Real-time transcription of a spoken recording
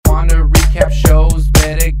wanna recap shows,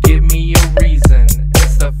 better give me a reason.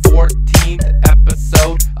 It's the 14th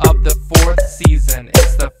episode of the 4th season.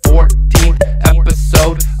 It's the 14th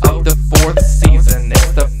episode of the 4th season.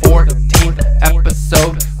 It's the 14th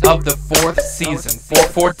episode of the 4th season.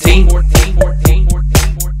 414.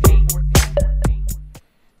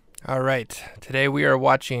 Alright, today we are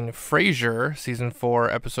watching Frasier, Season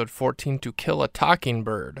 4, Episode 14, To Kill a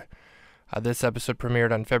Talking-Bird. This episode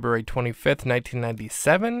premiered on February 25th,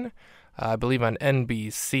 1997, I believe on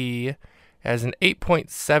NBC, as an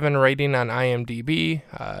 8.7 rating on IMDb.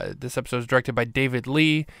 This episode was directed by David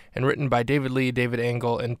Lee and written by David Lee, David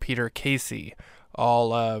Angle, and Peter Casey,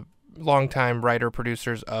 all longtime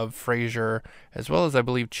writer-producers of Frasier, as well as, I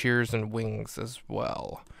believe, Cheers and Wings as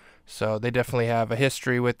well. So they definitely have a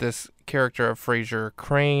history with this character of Frasier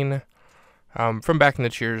Crane from back in the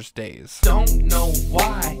Cheers days. Don't know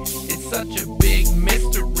why it's such a big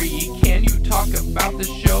mystery. Can you talk about the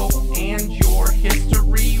show and your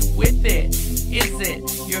history with it? Is it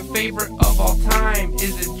your favorite of all time?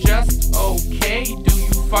 Is it just okay? Do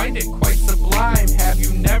you find it quite sublime? Have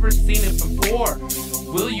you never seen it before?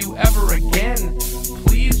 Will you ever again?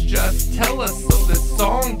 Please just tell us so this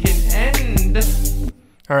song can end.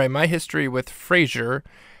 All right, my history with Frasier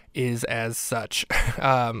is as such.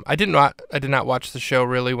 I did not watch the show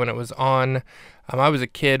really when it was on. I was a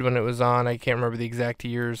kid when it was on. I can't remember the exact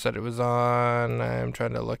years that it was on. I'm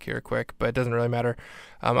trying to look here quick, but it doesn't really matter.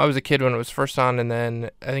 I was a kid when it was first on, and then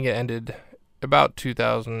I think it ended about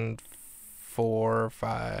 2004,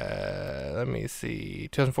 5. Let me see,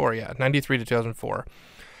 2004. Yeah, 93 to 2004.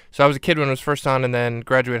 So I was a kid when it was first on, and then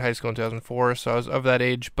graduated high school in 2004. So I was of that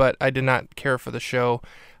age, but I did not care for the show.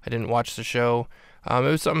 I didn't watch the show. It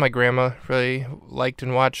was something my grandma really liked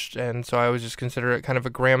and watched, and so I always just consider it kind of a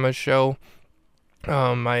grandma's show.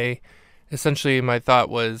 My thought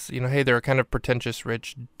was, hey, they're kind of pretentious,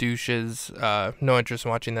 rich douches. No interest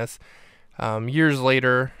in watching this. Years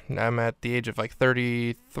later, I'm at the age of like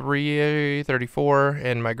 33, 34,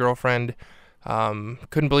 and my girlfriend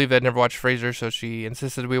couldn't believe I'd never watched Frasier, so she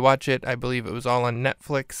insisted we watch it. I believe it was all on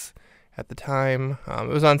Netflix at the time. It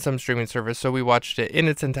was on some streaming service, so we watched it in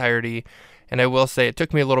its entirety. And I will say it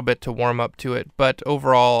took me a little bit to warm up to it, but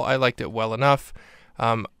overall I liked it well enough.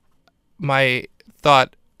 My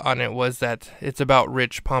thought on it was that it's about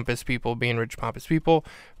rich, pompous people being rich, pompous people,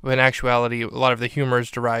 but in actuality, a lot of the humor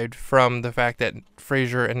is derived from the fact that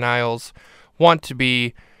Frasier and Niles want to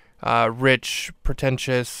be rich,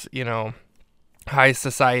 pretentious, high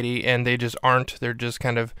society, and they just aren't. They're just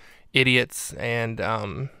kind of idiots,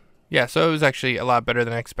 and yeah, so it was actually a lot better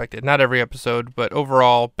than I expected. Not every episode, but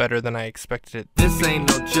overall better than I expected it. This ain't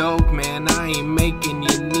no joke, man. I ain't making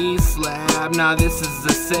your knee slap. Now this is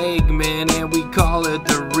a segment, and we call it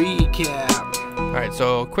the recap. All right,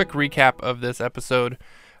 so a quick recap of this episode.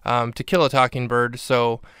 To Kill a Talking-Bird.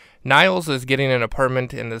 So Niles is getting an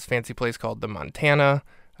apartment in this fancy place called the Montana.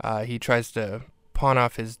 He tries to pawn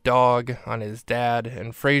off his dog on his dad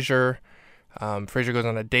and Frasier. Frasier goes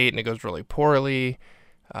on a date, and it goes really poorly.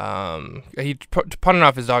 He pawning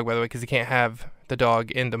off his dog, by the way, because he can't have the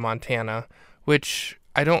dog in the Montana, which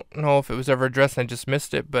I don't know if it was ever addressed and I just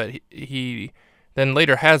missed it, but he then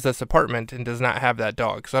later has this apartment and does not have that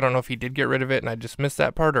dog. So I don't know if he did get rid of it and I just missed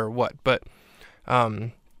that part or what, but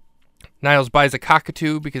Niles buys a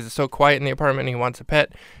cockatoo because it's so quiet in the apartment and he wants a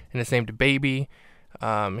pet, and it's named Baby.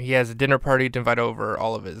 He has a dinner party to invite over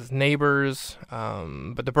all of his neighbors,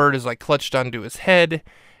 but the bird is like clutched onto his head,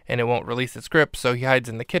 and it won't release its grip, so he hides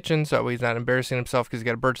in the kitchen so that way he's not embarrassing himself because he's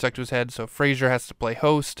got a bird stuck to his head. So Frasier has to play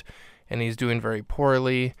host, and he's doing very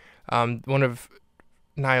poorly. One of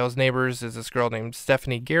Niles' neighbors is this girl named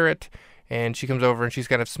Stephanie Garrett, and she comes over and she's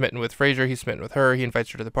kind of smitten with Frasier. He's smitten with her. He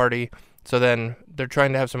invites her to the party. So then they're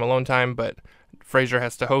trying to have some alone time, but Frasier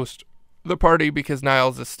has to host the party because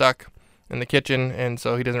Niles is stuck in the kitchen, and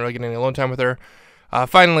so he doesn't really get any alone time with her.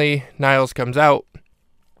 Finally, Niles comes out,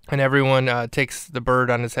 and everyone takes the bird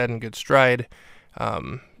on his head in good stride.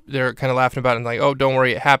 They're kind of laughing about it and like, oh, don't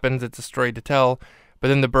worry, it happens. It's a story to tell. But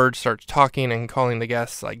then the bird starts talking and calling the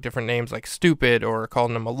guests like different names like stupid, or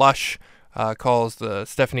calling them a lush, calls the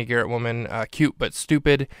Stephanie Garrett woman cute but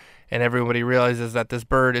stupid. And everybody realizes that this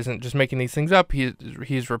bird isn't just making these things up.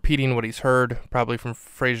 He's repeating what he's heard, probably from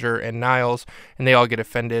Frasier and Niles, and they all get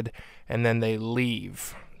offended, and then they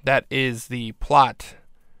leave. That is the plot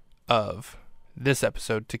of this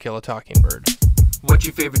episode, To Kill a Talking-Bird. What's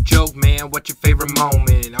your favorite joke, man? What's your favorite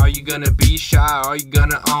moment? Are you gonna be shy? Are you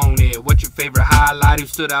gonna own it? What's your favorite highlight? Who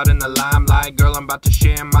stood out in the limelight? Girl, I'm about to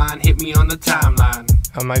share mine. Hit me on the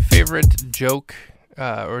timeline. My favorite joke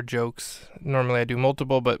or jokes. Normally I do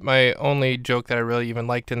multiple, but my only joke that I really even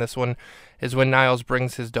liked in this one is when Niles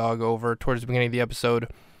brings his dog over towards the beginning of the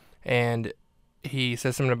episode, and he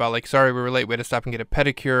says something about, like, sorry, we were late, we had to stop and get a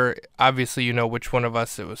pedicure. Obviously, you know which one of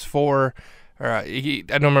us it was for. Or, I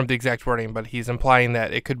don't remember the exact wording, but he's implying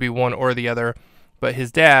that it could be one or the other. But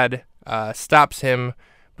his dad stops him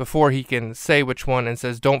before he can say which one and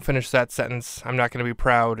says, don't finish that sentence. I'm not going to be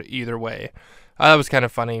proud either way. That was kind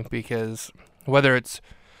of funny because whether it's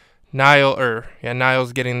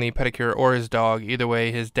Niles getting the pedicure or his dog, either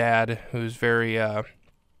way, his dad, who's very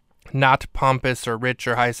not pompous or rich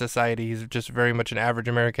or high society, he's just very much an average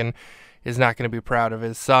American, is not going to be proud of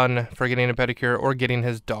his son for getting a pedicure or getting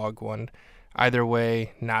his dog one. Either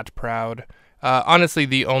way, not proud. Honestly,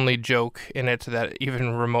 the only joke in it that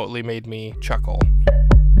even remotely made me chuckle.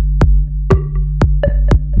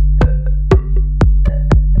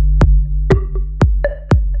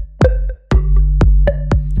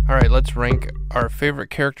 All right, let's rank our favorite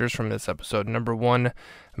characters from this episode. Number 1, I'm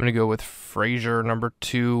going to go with Frasier. Number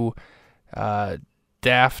 2,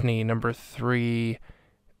 Daphne. Number 3,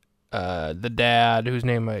 the dad, whose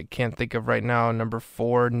name I can't think of right now. Number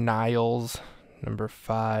 4, Niles. Number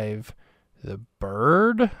 5, the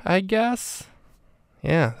bird, I guess.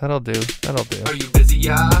 Yeah, that'll do. Are you busy,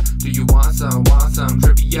 yeah? Do you want some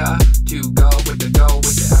trivia to go with the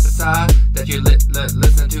episode that you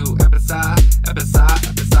listen to? Episode.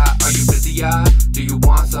 Are you busy, yeah? Do you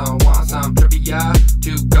want some trivia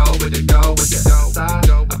to go with the episode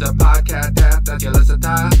of the podcast that you listen to?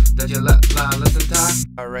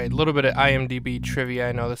 All right, a little bit of IMDb trivia.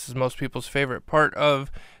 I know this is most people's favorite part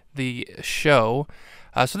of the show.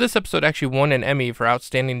 So this episode actually won an Emmy for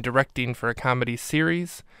Outstanding Directing for a Comedy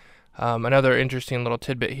Series. Another interesting little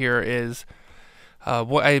tidbit here is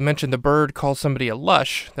what I mentioned, the bird calls somebody a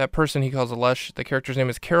lush. That person he calls a lush, the character's name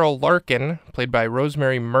is Carol Larkin, played by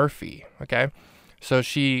Rosemary Murphy. Okay, so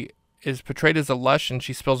she is portrayed as a lush, and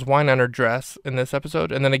she spills wine on her dress in this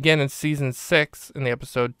episode. And then again in season 6, in the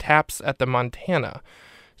episode Taps at the Montana.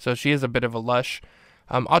 So she is a bit of a lush.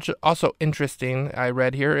 Also interesting, I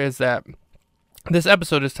read here, is that this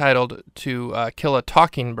episode is titled To Kill a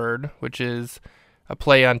Talking Bird, which is a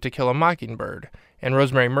play on To Kill a Mockingbird. And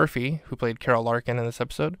Rosemary Murphy, who played Carol Larkin in this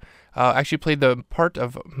episode, actually played the part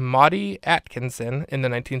of Maudie Atkinson in the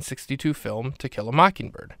 1962 film To Kill a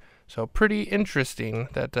Mockingbird. So pretty interesting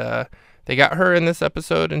that they got her in this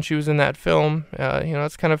episode and she was in that film.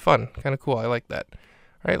 It's kind of fun, kind of cool. I like that.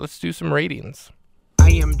 All right, let's do some ratings.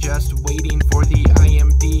 I am just waiting for the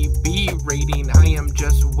IMDb rating. I am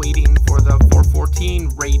just waiting for the 414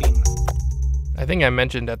 rating. I think I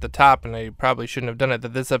mentioned at the top, and I probably shouldn't have done it,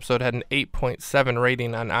 that this episode had an 8.7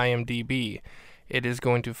 rating on IMDb. It is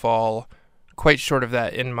going to fall quite short of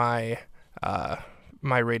that in my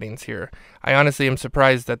ratings here. I honestly am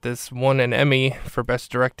surprised that this won an Emmy for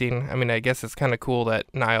Best Directing. I mean, I guess it's kind of cool that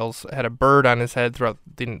Niles had a bird on his head throughout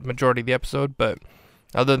the majority of the episode, but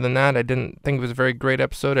other than that, I didn't think it was a very great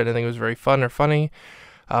episode. I didn't think it was very fun or funny.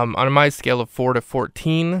 On my scale of 4 to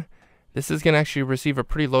 14, this is going to actually receive a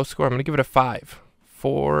pretty low score. I'm going to give it a 5.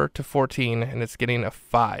 4 to 14, and it's getting a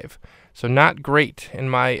 5. So not great in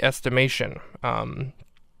my estimation.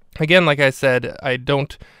 Again, like I said, I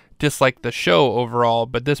don't dislike the show overall,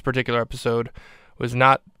 but this particular episode was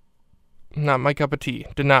not my cup of tea.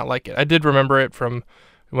 Did not like it. I did remember it from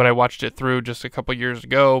when I watched it through just a couple years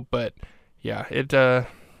ago, but yeah, it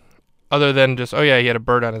other than just, oh yeah, he had a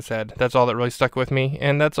bird on his head. That's all that really stuck with me,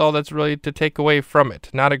 and that's all that's really to take away from it.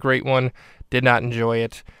 Not a great one. Did not enjoy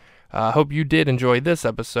it. Hope you did enjoy this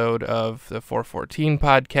episode of the 414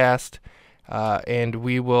 podcast, and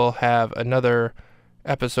we will have another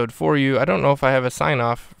episode for you. I don't know if I have a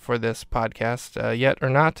sign-off for this podcast yet or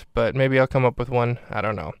not, but maybe I'll come up with one. I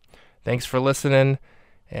don't know. Thanks for listening,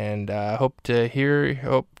 and hope to hear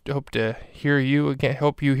you again.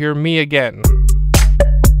 Hope you hear me again.